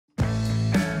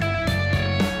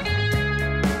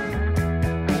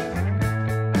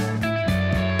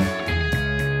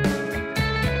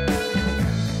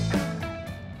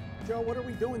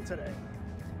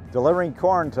delivering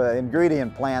corn to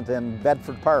Ingredion plant in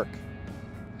Bedford Park.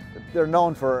 They're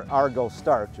known for Argo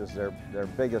starch as their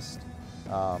biggest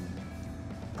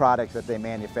product that they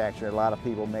manufacture. A lot of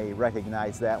people may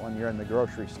recognize that when you're in the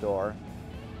grocery store.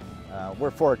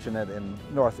 We're fortunate in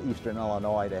northeastern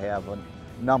Illinois to have a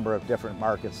number of different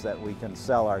markets that we can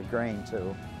sell our grain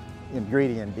to,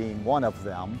 Ingredion being one of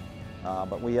them.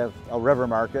 But we have a river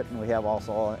market, and we have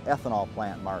also an ethanol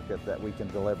plant market that we can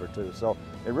deliver to. So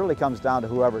it really comes down to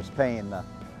whoever's paying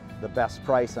the best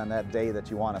price on that day that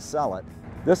you want to sell it.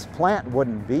 This plant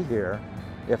wouldn't be here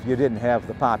if you didn't have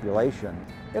the population.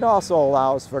 It also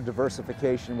allows for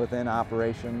diversification within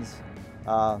operations.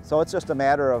 So it's just a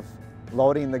matter of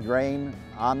loading the grain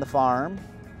on the farm,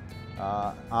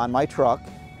 on my truck,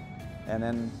 and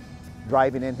then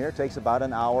driving in here. It takes about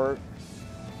an hour.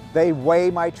 They weigh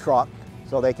my truck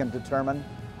so they can determine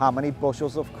how many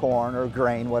bushels of corn or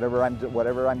grain, whatever I'm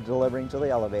delivering to the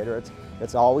elevator.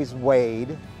 It's always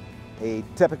weighed. A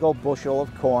typical bushel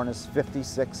of corn is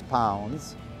 56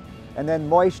 pounds. And then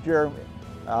moisture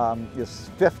is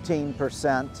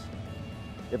 15%.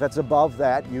 If it's above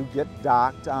that, you get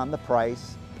docked on the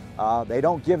price. They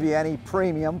don't give you any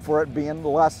premium for it being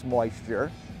less moisture.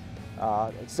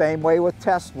 Same way with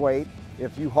test weight.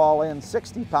 If you haul in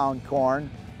 60-pound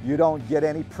corn, you don't get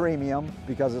any premium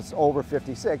because it's over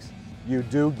 56. You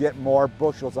do get more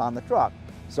bushels on the truck.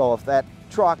 So if that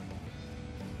truck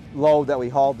load that we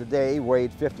hauled today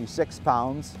weighed 56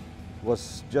 pounds,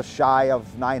 was just shy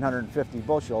of 950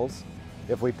 bushels,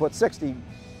 if we put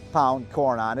 60-pound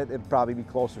corn on it, it'd probably be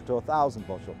closer to 1,000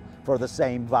 bushels for the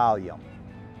same volume.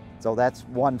 So that's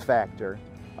one factor.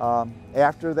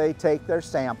 After they take their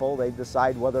sample, they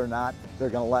decide whether or not they're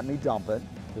going to let me dump it,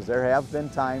 because there have been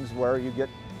times where you get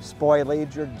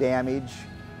spoilage or damage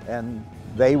and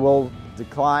they will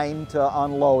decline to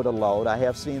unload a load. I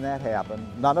have seen that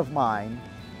happen, none of mine.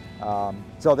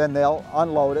 So then they'll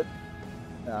unload it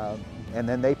and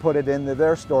then they put it into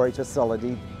their storage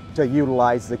facility to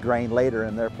utilize the grain later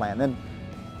in their plant. And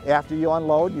after you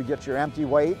unload, you get your empty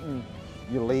weight and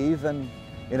you leave, and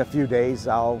in a few days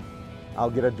I'll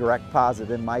get a direct deposit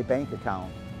in my bank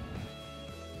account.